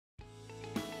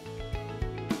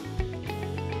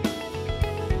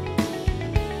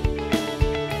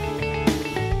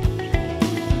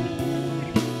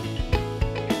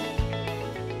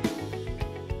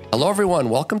Hello, everyone.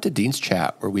 Welcome to Dean's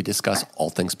Chat, where we discuss all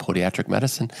things podiatric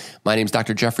medicine. My name is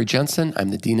Dr. Jeffrey Jensen. I'm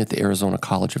the Dean at the Arizona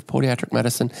College of Podiatric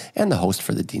Medicine and the host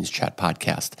for the Dean's Chat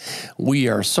podcast. We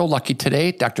are so lucky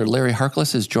today. Dr. Larry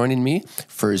Harkless is joining me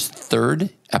for his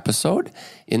third episode.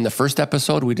 In the first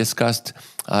episode, we discussed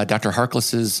Dr.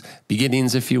 Harkless's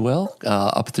beginnings, if you will,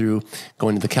 up through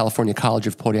going to the California College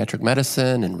of Podiatric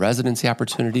Medicine and residency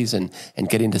opportunities and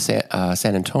getting to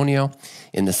San Antonio.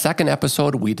 In the second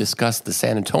episode, we discussed the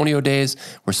San Antonio days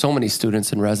where so many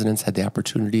students and residents had the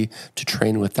opportunity to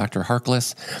train with Dr.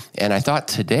 Harkless. And I thought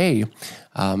today,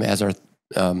 as our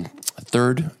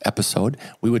third episode,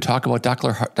 we would talk about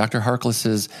Dr.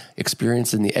 Harkless's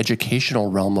experience in the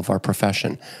educational realm of our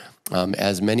profession.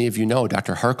 As many of you know,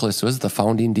 Dr. Harkless was the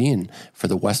founding dean for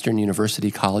the Western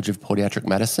University College of Podiatric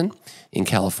Medicine in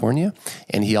California,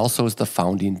 and he also is the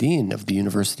founding dean of the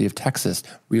University of Texas,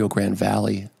 Rio Grande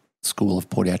Valley School of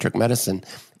Podiatric Medicine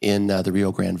in the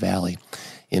Rio Grande Valley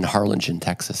in Harlingen,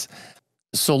 Texas.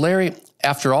 So Larry,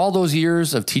 after all those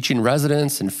years of teaching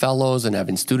residents and fellows and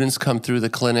having students come through the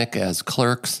clinic as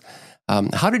clerks,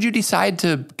 how did you decide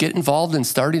to get involved in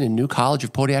starting a new College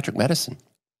of Podiatric Medicine?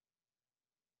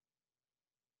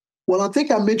 Well, I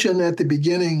think I mentioned at the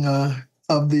beginning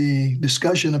of the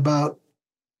discussion about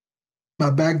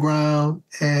my background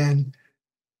and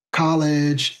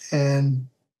college and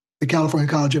the California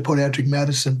College of Podiatric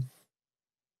Medicine.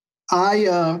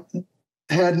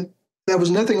 There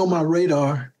was nothing on my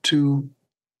radar to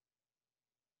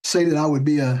say that I would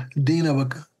be a dean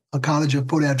of a College of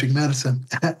Podiatric Medicine.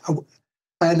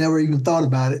 I had never even thought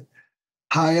about it.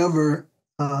 However,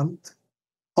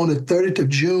 on the 30th of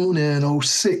June in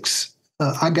 2006,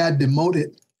 I got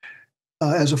demoted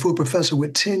as a full professor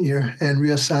with tenure and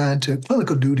reassigned to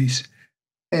clinical duties.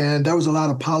 And there was a lot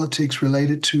of politics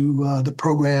related to the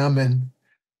program and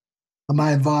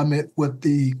my involvement with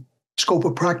the scope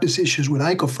of practice issues with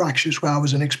ankle fractures, where I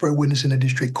was an expert witness in the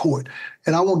district court.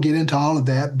 And I won't get into all of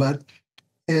that, but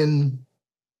in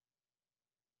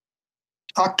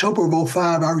October of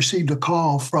 2005, I received a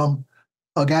call from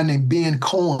a guy named Ben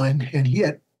Cohen, and he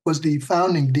was the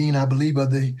founding dean, I believe,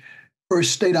 of the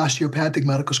first state osteopathic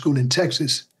medical school in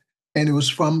Texas. And it was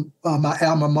from my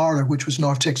alma mater, which was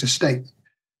North Texas State.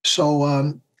 So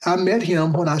I met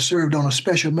him when I served on a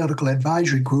special medical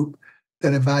advisory group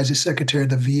that advised the Secretary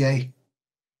of the VA.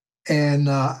 And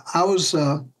I was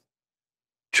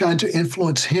trying to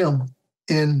influence him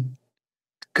in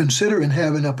considering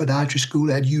having a podiatry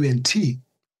school at UNT.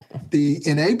 The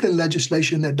enabling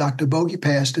legislation that Dr. Bogie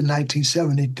passed in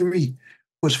 1973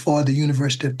 was for the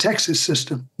University of Texas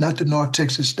system, not the North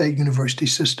Texas State University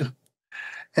system.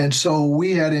 And so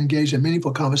we had engaged in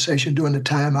meaningful conversation during the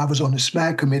time I was on the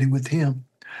SMAC committee with him.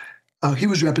 He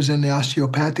was representing the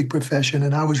osteopathic profession,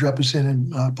 and I was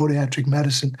representing podiatric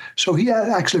medicine. So he had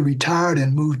actually retired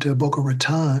and moved to Boca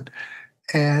Raton.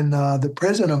 And the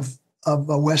president of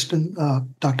Western,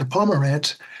 Dr.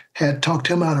 Pomerantz, had talked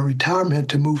him out of retirement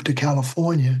to move to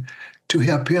California to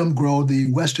help him grow the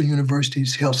Western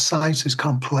University's health sciences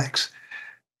complex.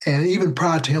 And even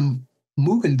prior to him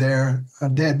moving there,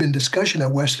 there had been discussion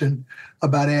at Western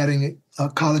about adding a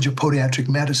College of Podiatric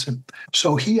Medicine.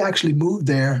 So he actually moved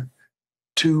there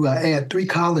to add 3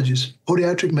 colleges: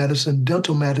 podiatric medicine,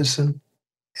 dental medicine,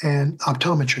 and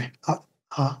optometry.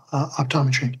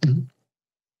 Mm-hmm.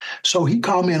 So he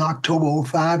called me in October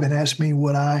 2005 and asked me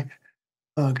would I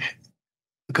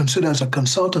consider as a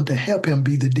consultant to help him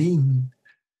be the dean,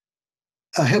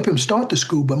 help him start the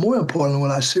school, but more importantly, would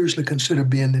I seriously consider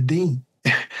being the dean?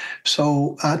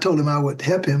 So I told him I would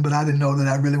help him, but I didn't know that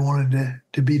I really wanted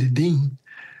to be the dean.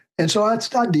 And so I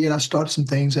did. I started some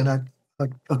things and a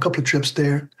couple of trips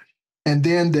there. And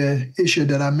then the issue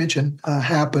that I mentioned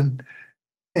happened,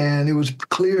 and it was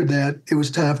clear that it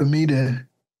was time for me to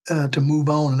move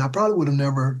on. And I probably would have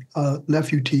never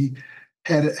left UT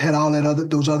had all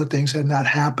those other things had not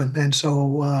happened. And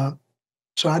so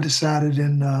I decided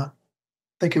in I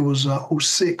think it was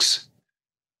 2006,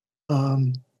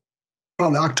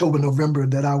 probably October, November,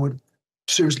 that I would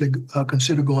seriously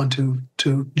consider going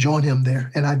to join him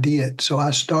there, and I did. So I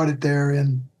started there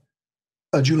in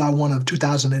July 1 of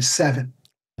 2007.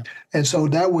 And so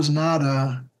that was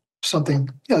not something,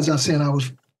 as I said, I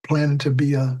was planning to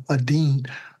be a dean.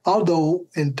 Although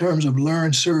in terms of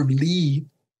learn, serve, lead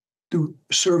through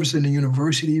service in the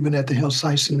university, even at the Health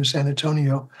Science Center in San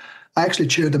Antonio, I actually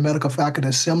chaired the medical faculty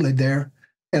assembly there,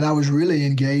 and I was really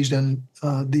engaged in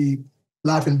the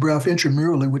life and breath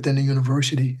intramurally within the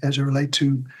university as it relates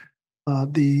to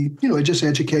just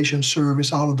education,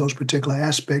 service, all of those particular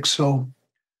aspects. So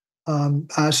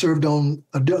I served on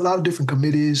a lot of different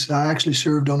committees. I actually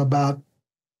served on about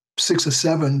 6 or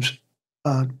 7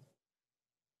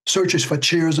 searches for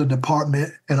chairs of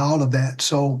department and all of that.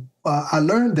 So I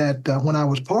learned that when I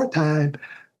was part-time,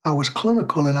 I was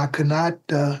clinical and I could not,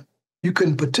 you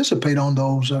couldn't participate on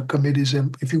those committees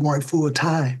if you weren't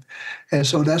full-time. And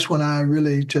so that's when I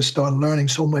really just started learning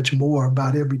so much more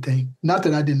about everything. Not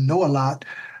that I didn't know a lot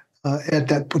at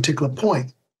that particular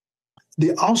point.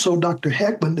 Also, Dr.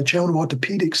 Heckman, the chairman of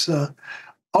orthopedics,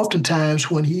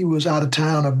 oftentimes when he was out of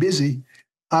town or busy,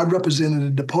 I represented the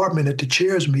department at the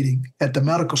chairs meeting at the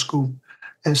medical school.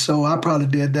 And so I probably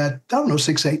did that, I don't know,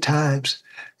 6, 8 times.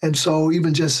 And so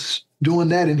even just doing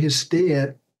that in his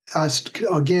stead, I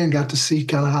again got to see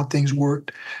kind of how things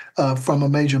worked from a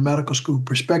major medical school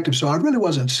perspective. So I really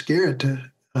wasn't scared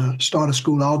to start a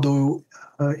school, although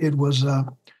it was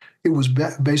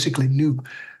basically new.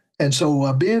 And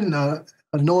so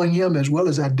knowing him as well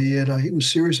as I did, he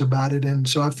was serious about it. And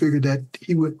so I figured that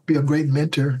he would be a great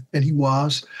mentor, and he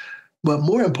was. But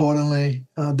more importantly,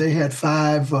 they had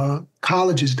 5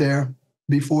 colleges there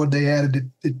before they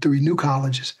added the 3 new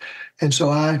colleges. And so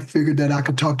I figured that I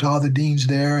could talk to all the deans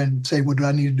there and say, what do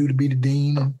I need to do to be the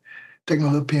dean? And take my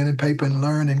little pen and paper and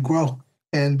learn and grow.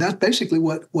 And that's basically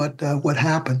what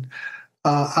happened.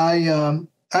 I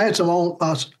had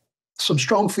some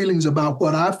strong feelings about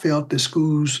what I felt the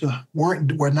schools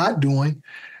were not doing,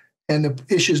 and the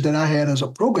issues that I had as a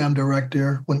program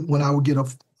director when I would get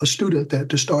a student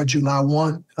to start July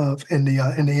 1 in the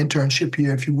internship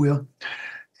year, if you will.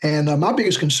 And my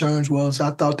biggest concerns was I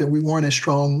thought that we weren't as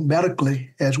strong medically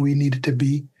as we needed to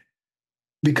be,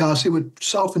 because it would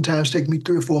oftentimes take me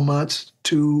 3 or 4 months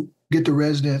to get the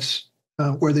residents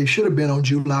where they should have been on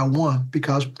July 1,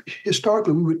 because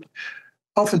historically we would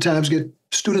oftentimes get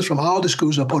students from all the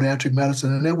schools of podiatric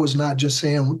medicine, and that was not just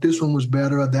saying this one was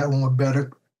better or that one was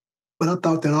better, but I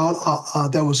thought that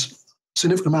there was a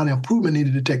significant amount of improvement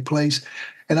needed to take place,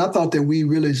 and I thought that we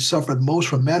really suffered most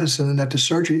from medicine, and that the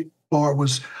surgery part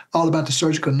was all about the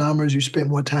surgical numbers. You spent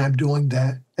more time doing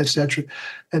that, et cetera.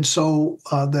 And so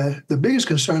the biggest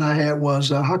concern I had was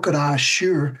how could I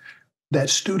assure that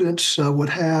students would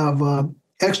have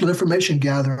excellent information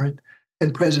gathering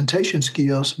and presentation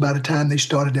skills by the time they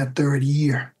started that 3rd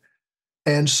year.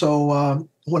 And so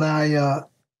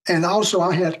and also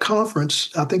I had conference,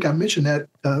 I think I mentioned that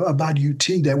about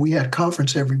UT, that we had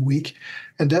conference every week.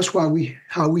 And that's how we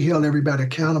held everybody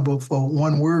accountable for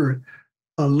one word,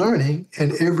 learning,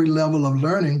 and every level of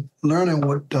learning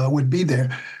would be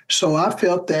there. So I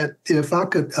felt that if I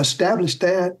could establish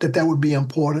that would be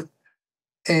important.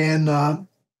 And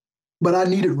but I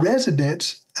needed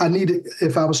residents.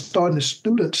 If I was starting as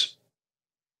students,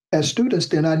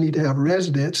 then I need to have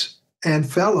residents and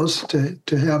fellows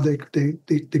to have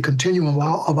the continuum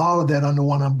of all of that under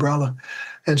one umbrella.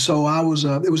 And so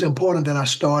it was important that I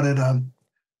started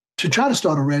to try to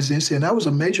start a residency. And that was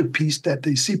a major piece that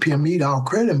the CPME, our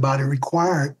accrediting body,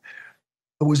 required,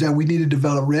 was that we needed to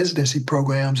develop residency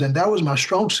programs. And that was my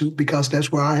strong suit, because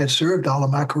that's where I had served all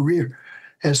of my career.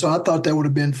 And so I thought that would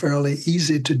have been fairly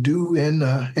easy to do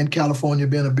in California,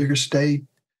 being a bigger state,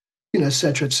 et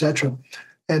cetera, et cetera.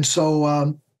 And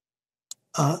so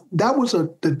that was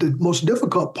the most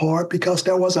difficult part, because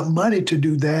there wasn't money to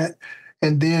do that.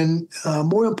 And then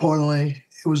more importantly,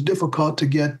 it was difficult to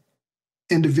get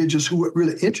individuals who were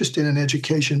really interested in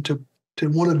education to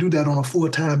want to do that on a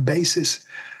full-time basis,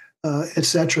 et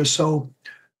cetera. So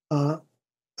I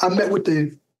met with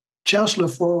the chancellor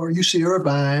for UC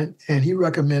Irvine, and he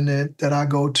recommended that I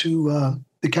go to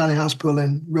the county hospital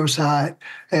in Riverside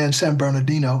and San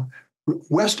Bernardino.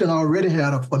 Western already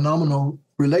had a phenomenal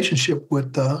relationship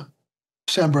with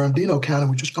San Bernardino County,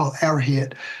 which is called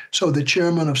Arrowhead. So the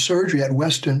chairman of surgery at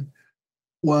Western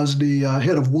was the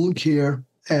head of wound care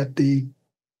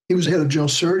he was head of general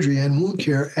surgery and wound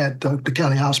care at the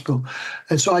county hospital.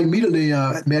 And so I immediately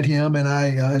met him, and I,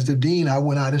 as the dean, I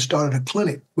went out and started a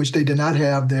clinic, which they did not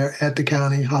have there at the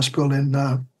county hospital in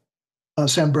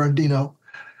San Bernardino.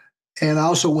 And I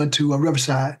also went to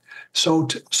Riverside. So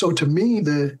to me,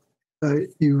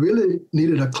 you really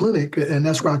needed a clinic, and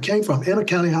that's where I came from, in a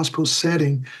county hospital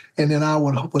setting. And then I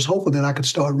was hopeful that I could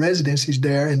start residencies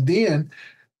there. And then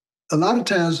a lot of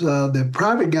times the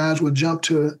private guys would jump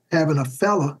to having a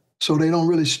fellow. So they don't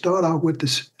really start out with the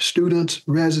students,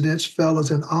 residents,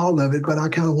 fellows, and all of it. But I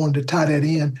kind of wanted to tie that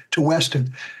in to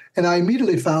Western. And I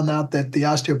immediately found out that the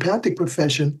osteopathic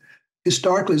profession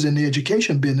historically is in the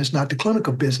education business, not the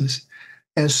clinical business.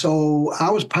 And so I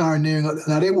was pioneering.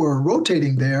 Now, they were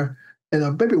rotating there,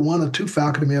 and maybe 1 or 2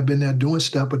 faculty may have been there doing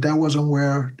stuff, but that wasn't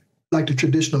where, like the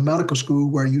traditional medical school,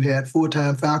 where you had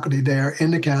full-time faculty there in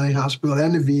the county hospital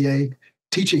and the VA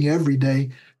teaching every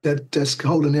day, that's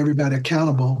holding everybody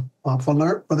accountable for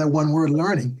that one word,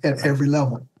 learning, at every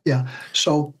level. Yeah.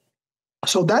 So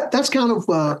that's kind of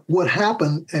what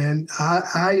happened, and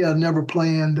I never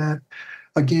planned that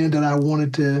again that I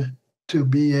wanted to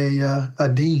be a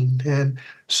dean, and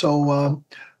so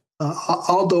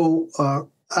although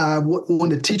I won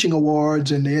the teaching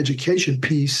awards and the education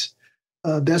piece,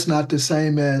 that's not the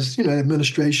same as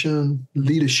administration,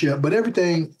 leadership. But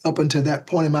everything up until that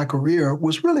point in my career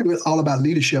was really all about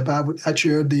leadership. I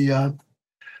chaired the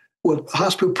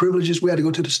hospital privileges. We had to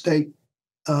go to the state.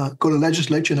 Go to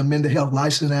legislature and amend the Health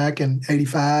Licensing Act in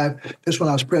 '85. That's when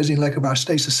I was president-elect of our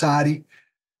state society,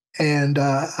 and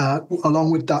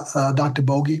along with Dr.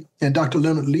 Bogie and Dr.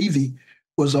 Leonard Levy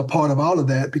was a part of all of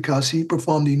that because he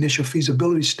performed the initial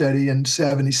feasibility study in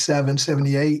 '77,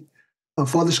 '78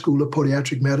 for the School of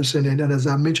Podiatric Medicine. And as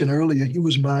I mentioned earlier, he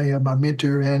was my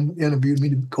mentor and interviewed me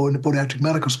to go into podiatric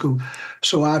medical school.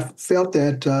 So I felt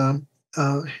that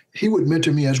he would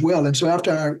mentor me as well. And so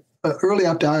early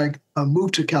after I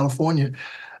moved to California,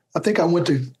 I think I went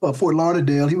to Fort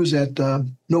Lauderdale. He was at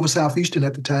Nova Southeastern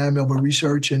at the time, over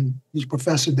research, and he was a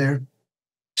professor there.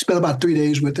 Spent about 3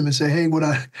 days with him and said, hey, what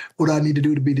I need to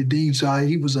do to be the dean. So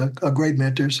he was a great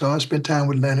mentor. So I spent time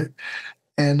with Leonard.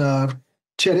 And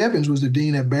Chet Evans was the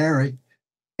dean at Barry.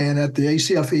 And at the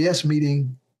ACFAS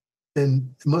meeting,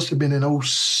 and it must have been in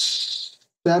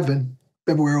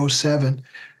February '07,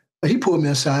 he pulled me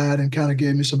aside and kind of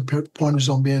gave me some pointers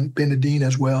on being the dean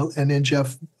as well. And then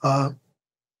Jeff, the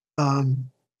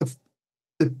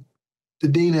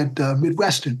dean at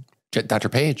Midwestern. Dr.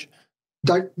 Page.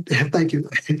 Thank you.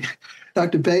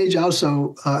 Dr. Page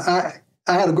also, I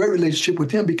had a great relationship with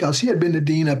him because he had been the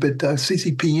dean up at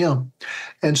CCPM.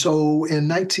 And so in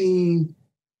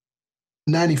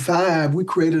 1995, we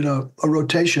created a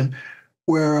rotation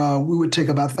where we would take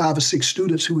about 5 or 6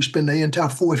 students who would spend the entire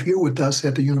 4th year with us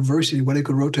at the university where they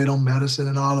could rotate on medicine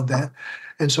and all of that.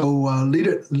 And so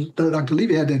Dr.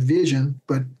 Levy had that vision,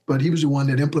 but he was the one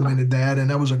that implemented that, and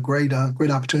that was a great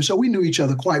opportunity. So we knew each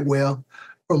other quite well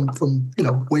from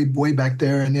way back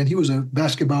there. And then he was a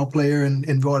basketball player and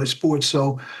involved in sports.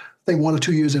 So I think 1 or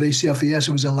 2 years at ACFAS,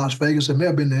 it was in Las Vegas. It may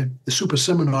have been the super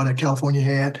seminar that California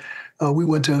had. We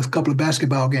went to a couple of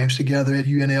basketball games together at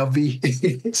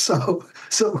UNLV. so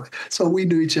we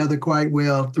knew each other quite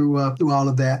well through all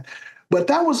of that. But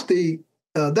that was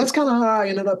that's kind of how I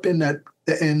ended up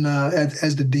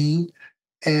as the dean.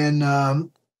 And I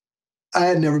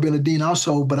had never been a dean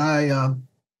also, but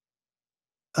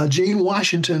Gene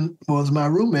Washington was my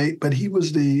roommate, but he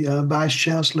was the vice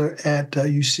chancellor at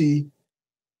UC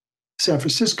San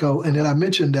Francisco. And then I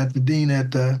mentioned that the dean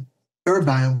at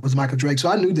Irvine was Michael Drake. So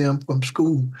I knew them from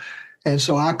school. And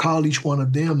so I called each one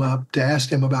of them up to ask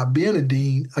them about being a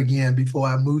dean again before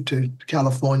I moved to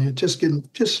California, just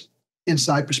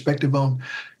insight perspective on,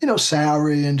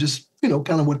 salary and just,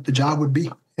 kind of what the job would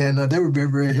be. And they were very,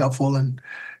 very helpful and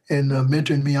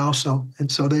mentoring me also.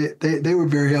 And so they were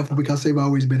very helpful because they've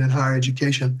always been in higher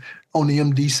education on the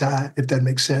MD side, if that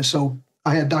makes sense. So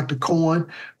I had Dr. Cohen,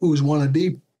 who was one of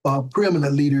the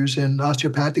preeminent leaders in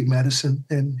osteopathic medicine,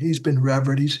 and he's been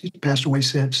revered. He's passed away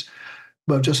since,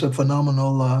 but just a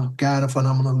phenomenal guy and a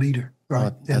phenomenal leader,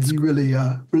 right? And he really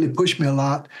pushed me a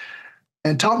lot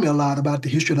and taught me a lot about the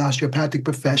history of the osteopathic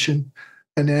profession.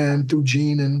 And then through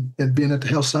Gene and being at the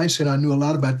Health Science Center, I knew a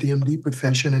lot about the MD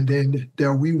profession. And then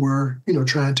there we were,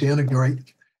 trying to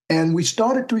integrate. And we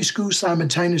started 3 schools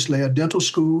simultaneously: a dental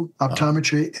school,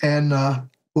 optometry, and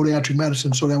podiatric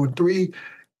medicine. So there were 3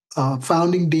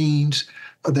 founding deans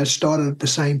that started at the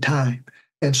same time.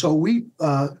 And so we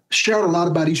shared a lot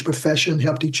about each profession,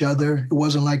 helped each other. It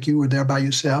wasn't like you were there by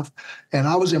yourself. And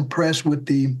I was impressed with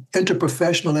the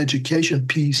interprofessional education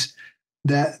piece,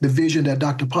 that the vision that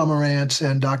Dr. Pomerantz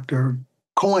and Dr.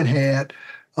 Cohen had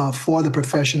for the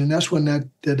profession. And that's when that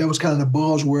was kind of the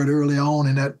buzzword early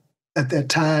on at that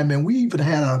time. And we even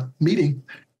had a meeting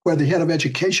where the head of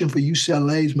education for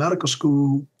UCLA's medical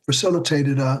school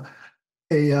facilitated a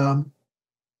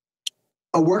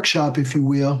workshop, if you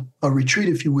will, a retreat,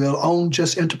 if you will, on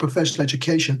just interprofessional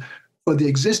education for the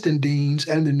existing deans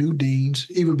and the new deans.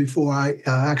 Even before I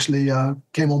actually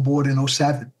came on board in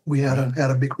 '07, we had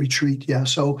a big retreat. Yeah,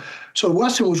 so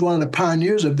Western was one of the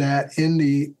pioneers of that in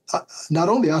the not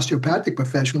only osteopathic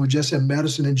profession, but just in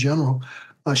medicine in general.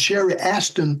 Sherry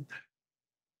Aston,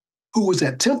 who was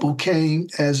at Temple, came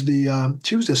as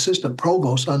she was the assistant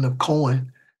provost under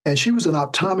Cohen, and she was an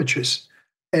optometrist.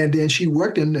 And then she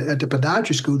worked at the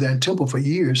podiatry school there in Temple for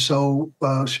years. So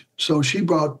she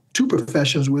brought 2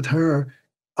 professions with her,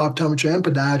 optometry and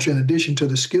podiatry, in addition to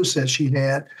the skill set she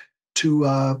had to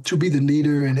be the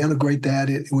leader and integrate that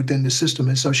within the system.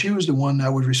 And so she was the one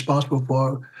that was responsible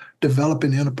for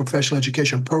developing the interprofessional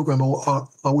education program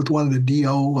with one of the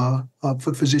DO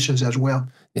for physicians as well.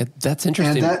 Yeah, that's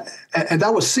interesting. And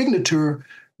that was Signature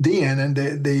then, and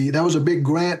that was a big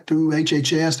grant through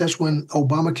HHS. That's when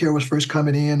Obamacare was first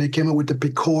coming in. They came up with the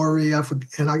PCORI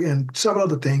and several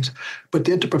other things. But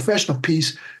the interprofessional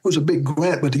piece was a big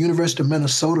grant. But the University of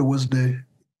Minnesota was the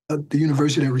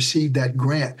university that received that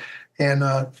grant. And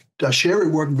Sherry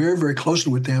worked very, very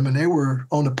closely with them, and they were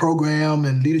on the program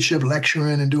and leadership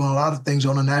lecturing and doing a lot of things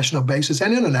on a national basis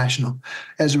and international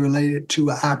as it related to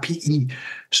IPE.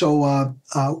 So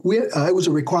it was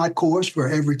a required course for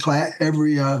every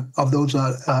of those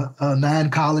 9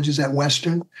 colleges at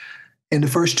Western in the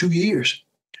first 2 years.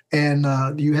 And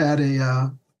you had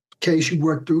a case you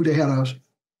worked through. They had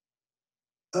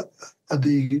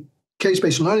the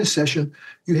case-based learning session.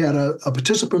 You had a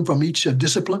participant from each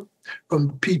discipline,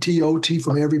 from PT, OT,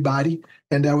 from everybody,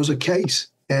 and there was a case,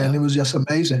 and it was just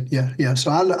amazing. Yeah.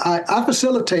 So I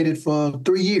facilitated for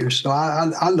 3 years, so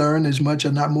I learned as much,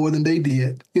 or not more, than they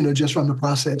did, just from the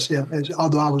process. Yeah,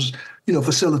 although I was,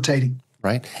 facilitating.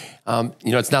 Right.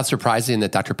 It's not surprising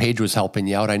that Dr. Page was helping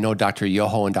you out. I know Dr.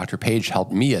 Yoho and Dr. Page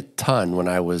helped me a ton when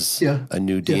I was a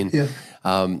new dean. Yeah.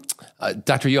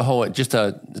 Dr. Yoho, just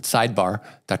a sidebar,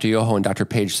 Dr. Yoho and Dr.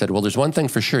 Page said, well, there's one thing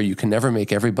for sure. You can never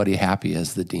make everybody happy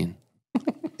as the dean.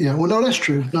 Yeah, well, no, that's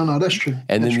true. No, that's true.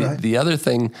 And that's then right. the other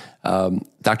thing,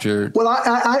 Dr. Well,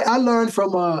 I learned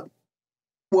from,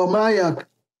 my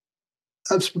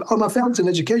family's in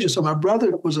education, so my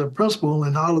brother was a principal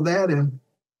and all of that, and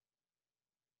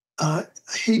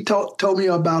he told me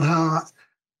about how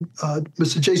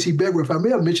Mr. J.C. Bedworth, I may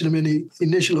have mentioned him in the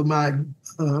initial of my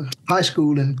high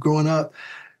school and growing up,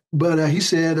 but he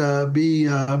said, be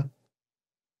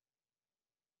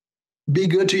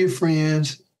good to your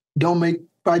friends, don't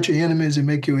fight your enemies and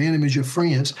make your enemies your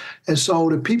friends. And so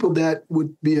the people that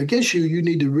would be against you, you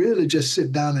need to really just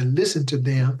sit down and listen to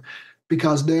them,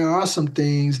 because there are some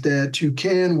things that you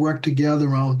can work together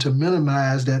on to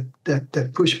minimize that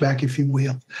pushback, if you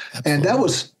will. Absolutely. And that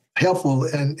was helpful.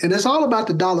 And it's all about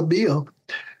the dollar bill.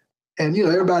 And,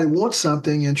 everybody wants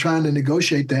something and trying to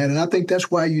negotiate that. And I think that's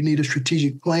why you need a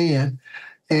strategic plan.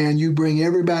 And you bring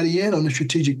everybody in on the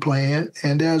strategic plan.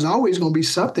 And there's always going to be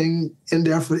something in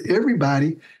there for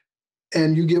everybody.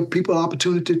 And you give people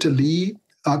opportunity to lead,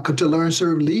 to learn,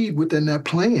 serve, lead within that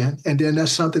plan. And then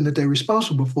that's something that they're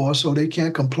responsible for. So they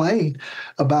can't complain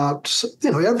about,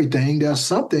 everything. There's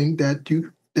something that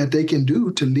they can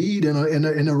do to lead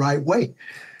in the right way.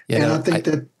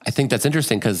 I think that's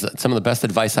interesting, because some of the best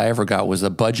advice I ever got was a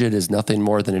budget is nothing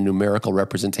more than a numerical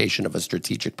representation of a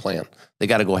strategic plan. They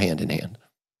got to go hand in hand.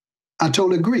 I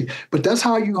totally agree. But that's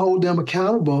how you hold them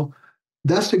accountable.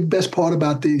 That's the best part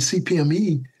about the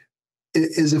CPME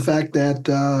is the fact that,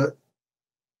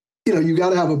 you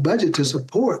got to have a budget to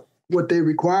support what they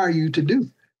require you to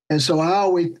do. And so I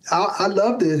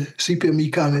love the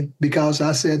CPME coming, because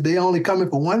I said they only coming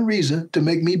for one reason, to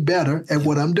make me better at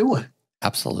what I'm doing.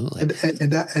 Absolutely.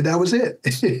 And that was it.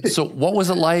 So what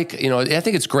was it like? I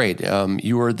think it's great.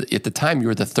 You were, at the time, you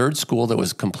were the third school that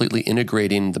was completely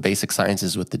integrating the basic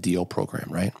sciences with the DO program,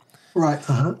 right? Right.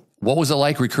 Uh-huh. What was it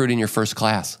like recruiting your first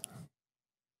class?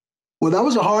 Well, that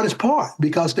was the hardest part,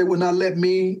 because they would not let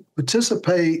me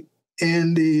participate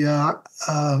in the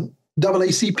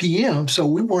AACPM. So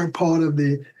we weren't part of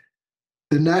the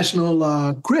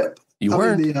national CRIP. You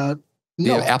weren't?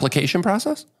 The application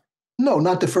process? No,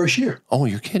 not the first year. Oh,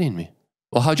 you're kidding me.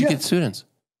 Well, how'd you get students?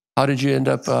 How did you end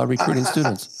up recruiting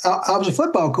students? I was a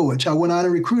football coach. I went out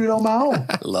and recruited on my own.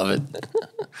 I love it.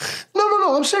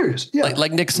 No, I'm serious. Yeah,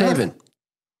 like Nick Saban.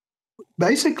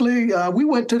 Basically, we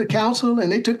went to the council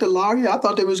and they took the lawyer. I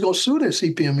thought they was going to sue the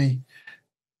CPME,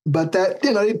 but that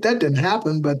didn't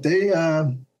happen. But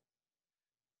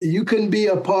you couldn't be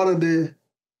a part of the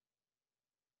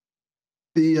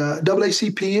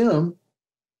AACPM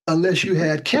unless you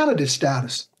had candidate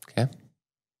status. Okay.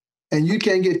 And you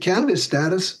can't get candidate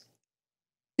status,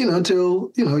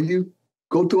 until, you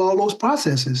go through all those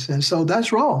processes. And so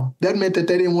that's wrong. That meant that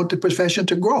they didn't want the profession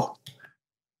to grow.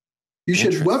 You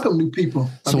should welcome new people.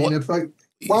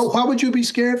 Why would you be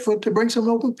scared to bring some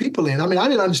local people in? I mean, I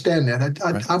didn't understand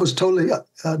that. I was totally,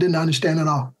 didn't understand at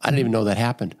all. I didn't even know that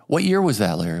happened. What year was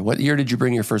that, Larry? What year did you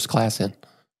bring your first class in?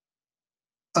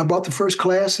 I brought the first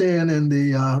class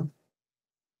in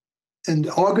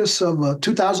August of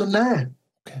 2009.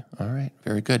 Okay, all right,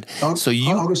 very good. So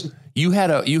you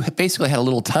basically had a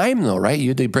little time though, right? You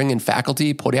had to bring in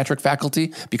faculty, podiatric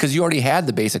faculty, because you already had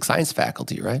the basic science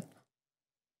faculty, right?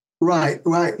 Right.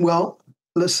 Well,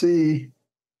 let's see.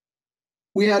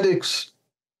 We had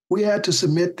to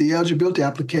submit the eligibility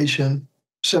application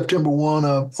September 1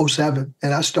 of '07,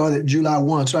 and I started July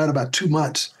 1. So I had about 2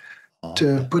 months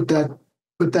to put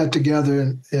that together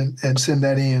and send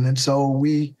that in. And so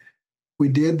we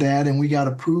did that, and we got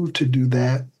approved to do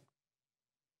that.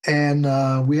 And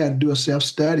we had to do a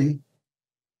self-study,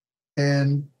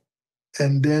 and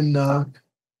then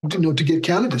to get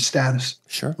candidate status.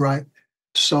 Sure. Right.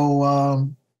 So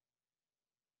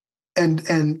and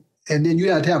then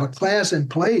you had to have a class in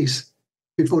place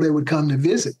before they would come to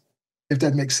visit, if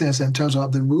that makes sense in terms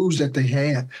of the rules that they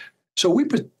had. So we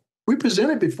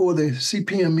presented before the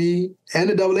CPME and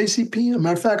the AACP.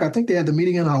 Matter of fact, I think they had the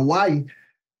meeting in Hawaii,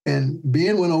 and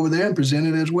Ben went over there and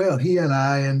presented as well. He and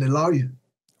I and the lawyer.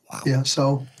 Wow. Yeah.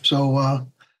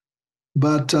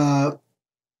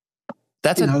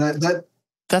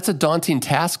 That's a daunting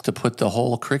task to put the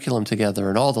whole curriculum together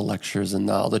and all the lectures and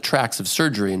all the tracks of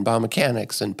surgery and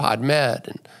biomechanics and pod med.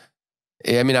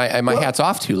 And I mean, my hat's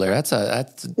off to you, Larry. That's a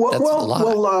lot.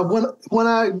 Well, when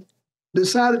I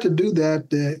decided to do that,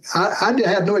 I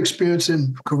had no experience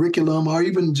in curriculum or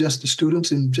even just the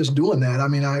students and just doing that. I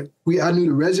mean, I knew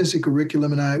the residency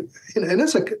curriculum, and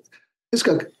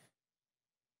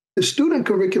the student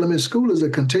curriculum in school is a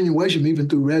continuation even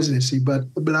through residency, but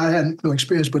I had no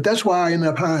experience. But that's why I ended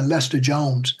up hiring Lester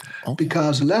Jones,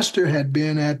 because Lester had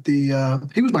been at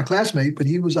he was my classmate, but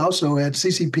he was also at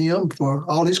CCPM for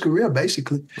all his career,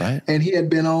 basically. Right. And he had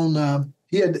been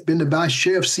he had been the vice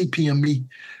chair of CPME.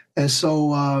 And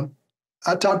so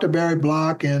I talked to Barry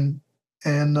Block and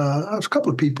a couple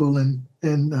of people and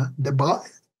the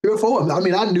 3 or 4 of them. I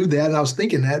mean, I knew that, and I was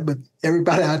thinking that, but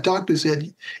everybody I talked to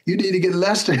said, you need to get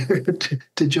Lester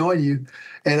to join you.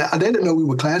 And they didn't know we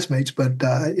were classmates, but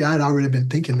I had already been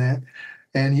thinking that.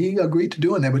 And he agreed to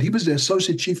doing that. But he was the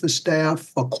Associate Chief of Staff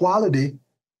for Quality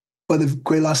for the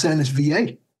Greater Los Angeles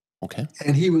VA. Okay.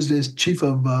 And he was the Chief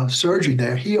of Surgery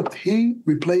there. He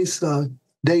replaced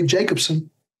Dave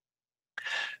Jacobson.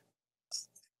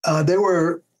 They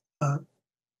were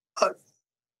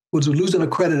was losing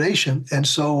accreditation. And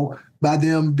so by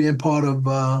them being part of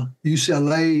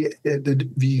UCLA at the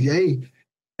VA,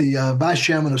 the vice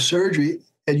chairman of surgery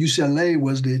at UCLA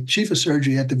was the chief of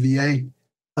surgery at the VA,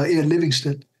 Ed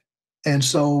Livingston. And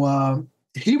so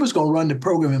he was going to run the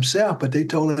program himself, but they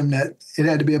told him that it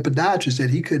had to be a podiatrist, that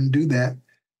he couldn't do that.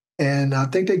 And I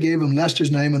think they gave him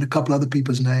Lester's name and a couple other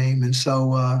people's name. And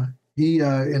so he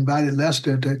invited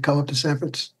Lester to come up to San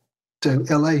Francisco, to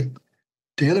LA,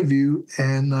 to interview,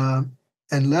 and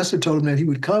Lester told him that he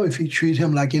would come if he treated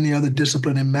him like any other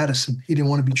discipline in medicine. He didn't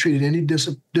want to be treated any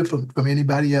different from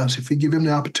anybody else. If he give him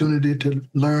the opportunity to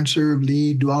learn, serve,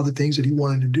 lead, do all the things that he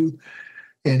wanted to do.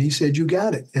 And he said, you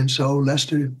got it. And so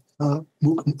Lester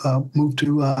moved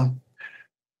to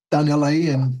down to LA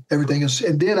and everything else.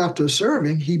 And then after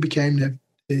serving, he became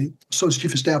the Associate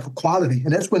Chief of Staff for Quality.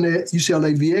 And that's when the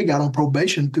UCLA VA got on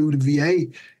probation through the VA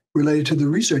related to the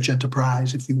research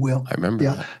enterprise, if you will. I remember.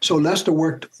 Yeah. That. So Lester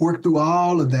worked through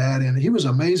all of that, and he was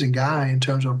an amazing guy in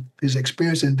terms of his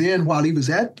experience. And then while he was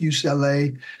at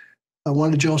UCLA, one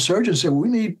of the general surgeons said, "We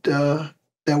need." That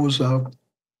was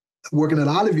working at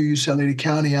Olivier, UCLA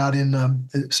County out in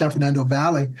San Fernando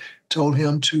Valley, told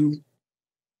him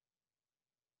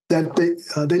that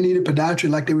they needed podiatry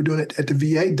like they were doing it at the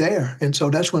VA there. And so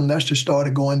that's when Lester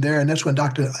started going there, and that's when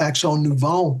Dr. Axon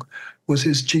Nuvong was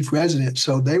his chief resident.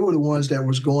 So they were the ones that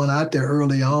was going out there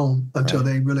early on until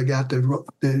they really got the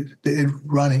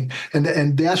running.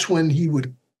 And that's when he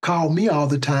would call me all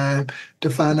the time to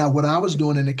find out what I was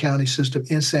doing in the county system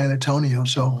in San Antonio.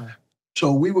 So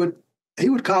he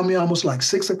would call me almost like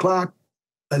 6 o'clock,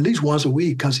 at least once a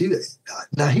week, because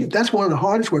that's one of the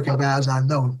hardest working guys I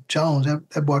know. Jones,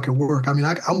 that boy can work. I mean,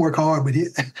 I work hard, but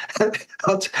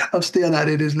I'm still not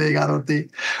in his league, I don't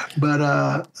think. But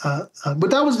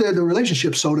that was the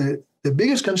relationship. So the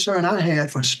biggest concern I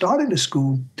had for starting the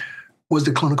school was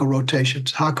the clinical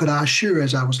rotations. How could I assure,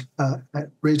 as I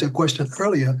raised that question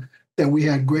earlier, that we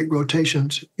had great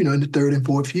rotations, in the 3rd and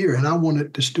 4th year? And I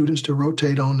wanted the students to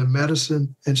rotate on the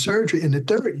medicine and surgery in the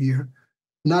 3rd year,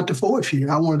 not the 4th year.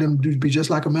 I wanted them to be just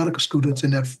like a medical students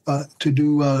in that to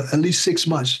do at least 6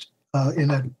 months in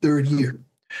that 3rd year.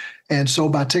 And so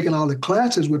by taking all the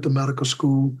classes with the medical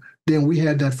school, then we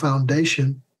had that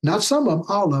foundation, not some of them,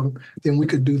 all of them, then we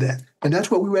could do that. And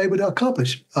that's what we were able to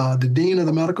accomplish. The dean of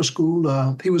the medical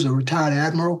school, he was a retired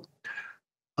admiral,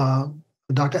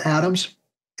 Dr. Adams,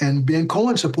 and Ben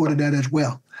Cohen supported that as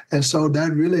well. And so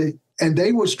that really, and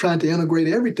they was trying to integrate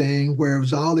everything where it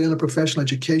was all the interprofessional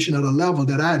education at a level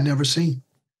that I had never seen.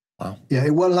 Wow. Yeah,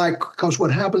 it wasn't like, because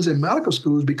what happens in medical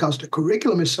schools, because the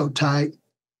curriculum is so tight,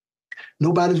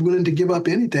 nobody's willing to give up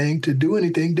anything to do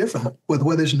anything different,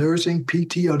 whether it's nursing,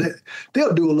 PT, or that.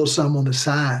 They'll do a little something on the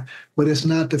side, but it's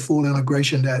not the full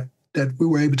integration that we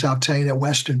were able to obtain at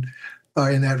Western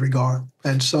in that regard.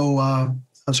 And so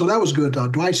so that was good.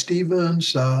 Dwight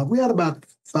Stevens, we had about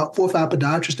 4 or 5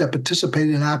 podiatrists that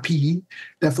participated in IPE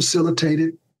that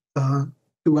facilitated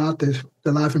throughout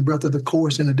the life and breadth of the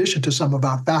course, in addition to some of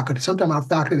our faculty. Sometimes our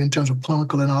faculty, in terms of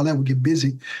clinical and all that, would get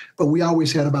busy, but we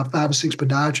always had about 5 or 6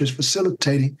 podiatrists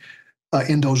facilitating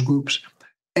in those groups.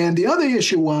 And the other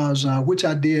issue was, which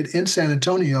I did in San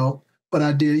Antonio, but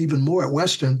I did even more at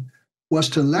Western, was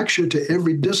to lecture to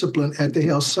every discipline at the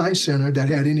Health Science Center that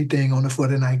had anything on the foot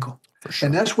and ankle. Sure.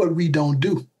 And that's what we don't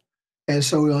do. And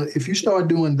so if you start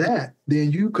doing that,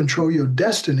 then you control your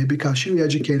destiny because you're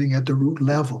educating at the root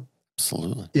level.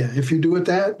 Absolutely. Yeah, if you do it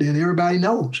that, then everybody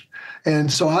knows.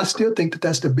 And so I still think that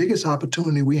that's the biggest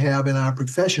opportunity we have in our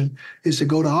profession, is to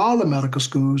go to all the medical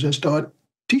schools and start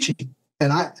teaching.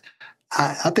 And I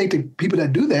think the people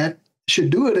that do that should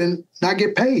do it and not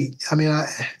get paid. I mean,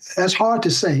 that's hard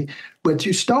to say, but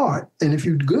you start, and if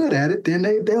you're good at it, then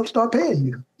they'll start paying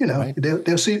you. You know, right.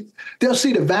 They'll see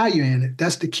the value in it.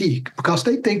 That's the key, because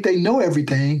they think they know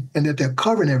everything and that they're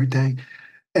covering everything,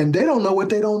 and they don't know what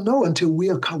they don't know until we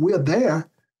are there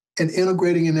and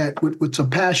integrating in that with some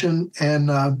passion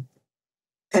and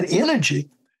energy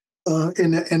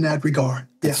in that regard.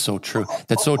 That's so true.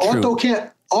 That's so true.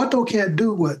 Ortho can't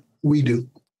do what we do.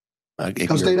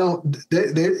 Because they don't.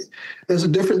 There's a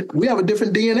different. We have a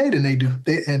different DNA than they do,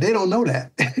 and they don't know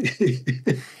that.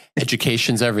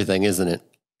 Education's everything, isn't it?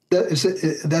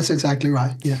 That's exactly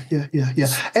right. Yeah.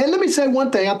 And let me say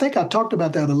one thing. I think I talked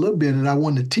about that a little bit, and I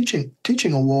won the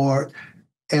teaching award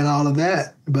and all of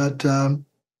that. But I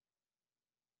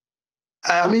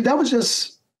mean, that was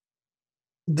just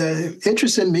the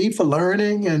interest in me for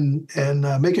learning and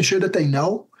making sure that they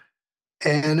know.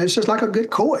 And it's just like a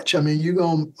good coach. I mean, you're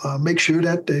going to make sure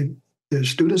that the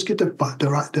students get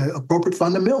the appropriate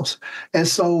fundamentals. And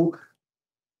so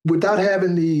without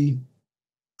having the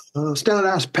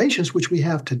standardized patients, which we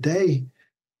have today,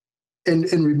 in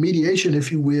remediation,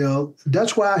 if you will,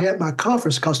 that's why I had my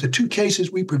conference, because the 2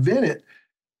 cases we prevented,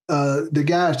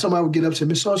 somebody would get up and say,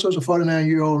 Miss So-and-so's a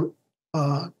 49-year-old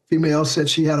female, said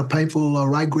she had a painful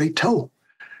right great toe.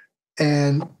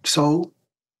 And so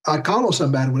I call on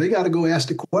somebody. Well, they got to go ask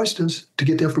the questions to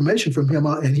get the information from him,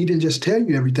 and he didn't just tell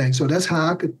you everything. So that's how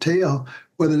I could tell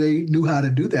whether they knew how to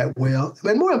do that well.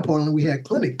 And more importantly, we had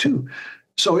clinic too.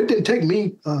 So it didn't take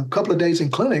me a couple of days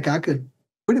in clinic. I could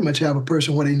pretty much have a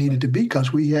person where they needed to be,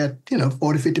 because we had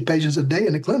 40, 50 patients a day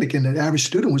in the clinic, and the average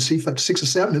student would see 6 or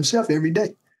 7 himself every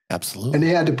day. Absolutely. And they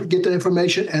had to get the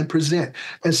information and present.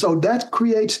 And so that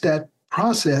creates that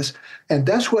process, and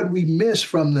that's what we miss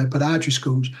from the podiatry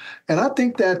schools. And I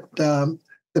think that the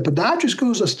podiatry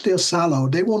schools are still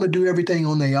siloed. They want to do everything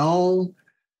on their own,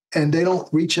 and they don't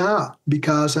reach out,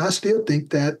 because I still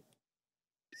think that,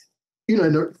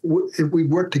 if we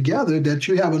work together, that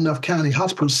you have enough county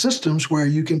hospital systems where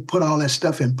you can put all that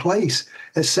stuff in place,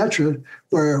 et cetera,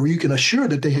 where you can assure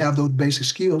that they have those basic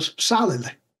skills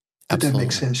solidly. If that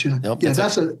makes sense, Nope, yeah,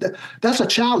 that's a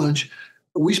challenge.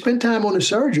 We spend time on the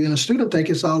surgery, and a student think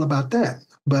it's all about that.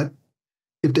 But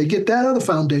if they get that other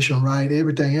foundation right,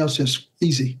 everything else is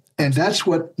easy. And that's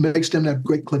what makes them that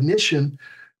great clinician,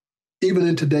 even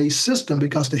in today's system,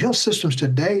 because the health systems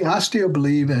today, I still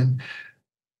believe in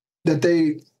that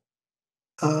they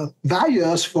value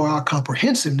us for our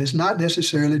comprehensiveness, not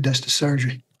necessarily just the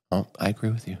surgery. Oh, I agree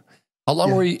with you. How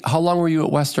long were you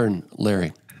at Western,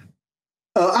 Larry?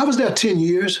 I was there 10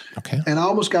 years, okay, and I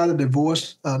almost got a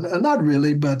divorce. Not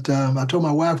really, but I told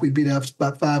my wife we'd be there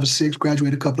about 5 or 6,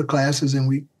 graduate a couple of classes, and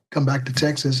we come back to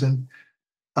Texas. And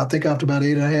I think after about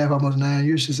 8.5, almost 9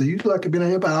 years, she said, "You look like you've been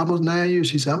here about almost 9 years."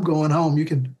 She said, "I'm going home. You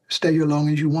can stay here as long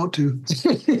as you want to."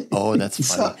 Oh,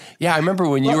 that's funny. Yeah, I remember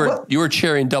when you were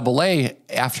chairing AA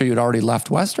after you'd already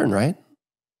left Western, right?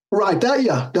 Right.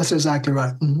 That's exactly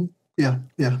right. Mm-hmm. Yeah.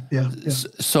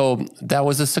 So that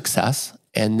was a success,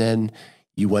 and then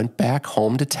you went back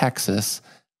home to Texas.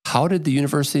 How did the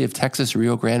University of Texas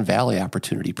Rio Grande Valley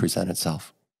opportunity present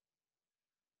itself?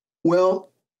 Well,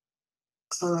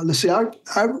 let's see. I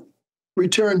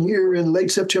returned here in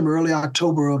late September, early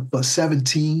October of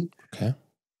 17. Okay.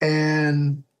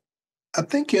 And I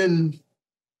think in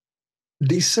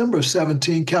December of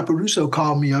 17, Caparuso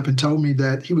called me up and told me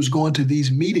that he was going to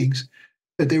these meetings,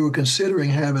 that they were considering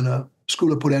having a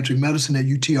School of Podiatric Medicine at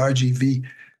UTRGV.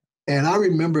 And I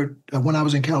remember when I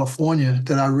was in California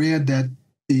that I read that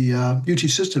the UT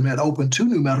system had opened 2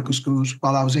 new medical schools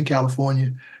while I was in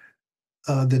California,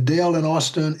 the Dale in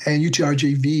Austin and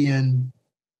UTRGV in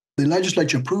the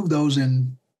legislature approved those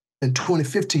in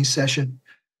 2015 session,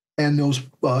 and those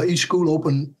each school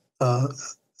opened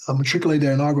matriculate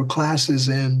their inaugural classes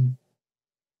in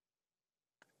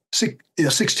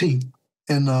 16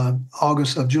 in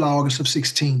July, August of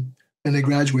 16, and they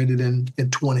graduated in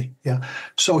 20. Yeah.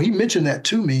 So he mentioned that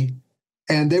to me,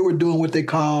 and they were doing what they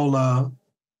call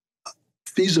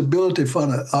feasibility for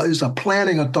is a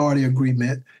planning authority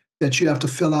agreement that you have to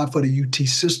fill out for the UT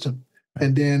system.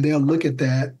 And then they'll look at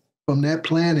that from that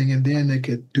planning, and then they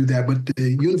could do that. But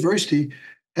the university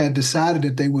had decided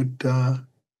that they would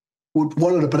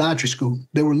one of the podiatry school.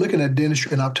 They were looking at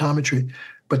dentistry and optometry,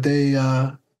 but they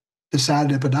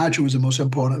decided that podiatry was the most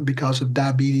important because of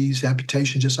diabetes,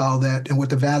 amputation, just all that, and what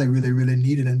the Valley really, really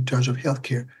needed in terms of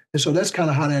healthcare. And so that's kind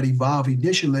of how that evolved.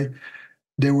 Initially,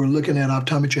 they were looking at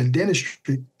optometry and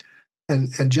dentistry,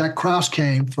 and Jack Krause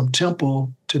came from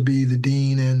Temple to be the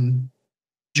dean in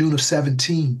June of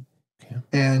 17. Yeah.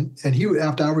 And he,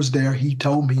 after I was there, he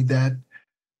told me that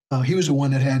he was the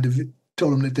one that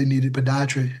told them that they needed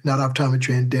podiatry, not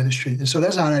optometry and dentistry. And so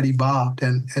that's how that evolved.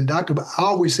 And I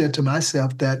always said to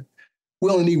myself that we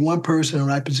only need one person in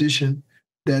the right position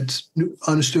that's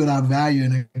understood our value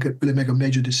and could really make a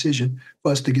major decision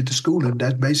for us to get to school. And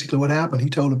that's basically what happened. He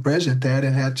told the president that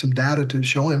and had some data to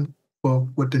show him for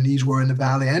what the needs were in the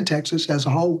Valley and Texas as a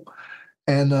whole.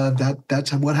 And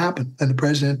that's what happened. And the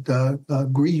president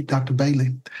agreed, Dr.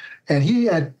 Bailey. And he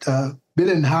had been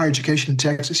in higher education in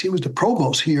Texas. He was the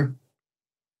provost here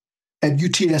at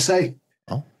UTSA.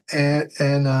 Oh. And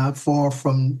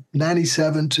from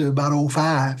 97 to about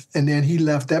 05. And then he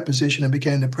left that position and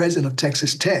became the president of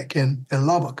Texas Tech in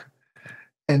Lubbock.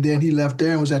 And then he left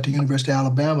there and was at the University of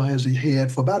Alabama as the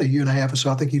head for about a year and a half or so.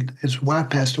 I think his wife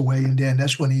passed away, and then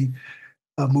that's when he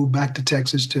moved back to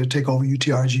Texas to take over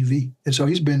UTRGV. And so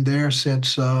he's been there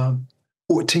since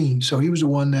 14. So he was the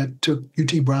one that took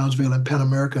UT Brownsville and Pan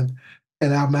American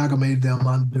and amalgamated them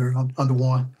under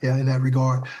one, in that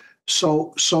regard.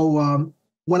 So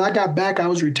when I got back, I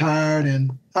was retired,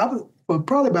 and I was for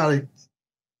probably about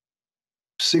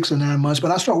 6 or 9 months,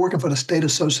 but I started working for the State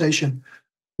Association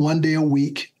 1 day a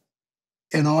week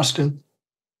in Austin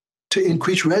to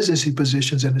increase residency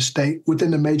positions in the state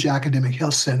within the major academic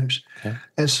health centers. Okay.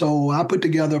 And so I put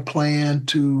together a plan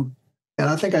and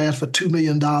I think I asked for $2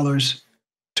 million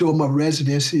to them of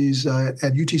residencies at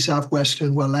UT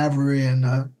Southwestern, where Lavery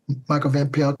and Michael Van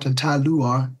Pelt and Ty Lue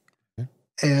are. Okay.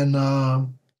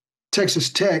 And Texas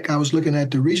Tech, I was looking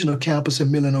at the regional campus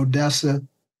in Midland, Odessa,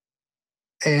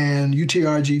 and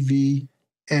UTRGV,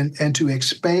 and to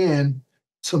expand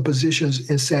some positions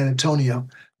in San Antonio.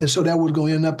 And so that was going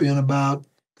to end up in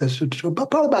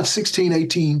probably about 16,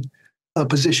 18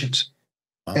 positions.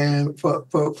 Wow. And for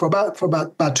about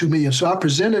 $2 million. So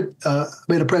I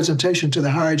made a presentation to the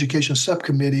Higher Education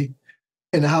Subcommittee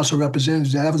in the House of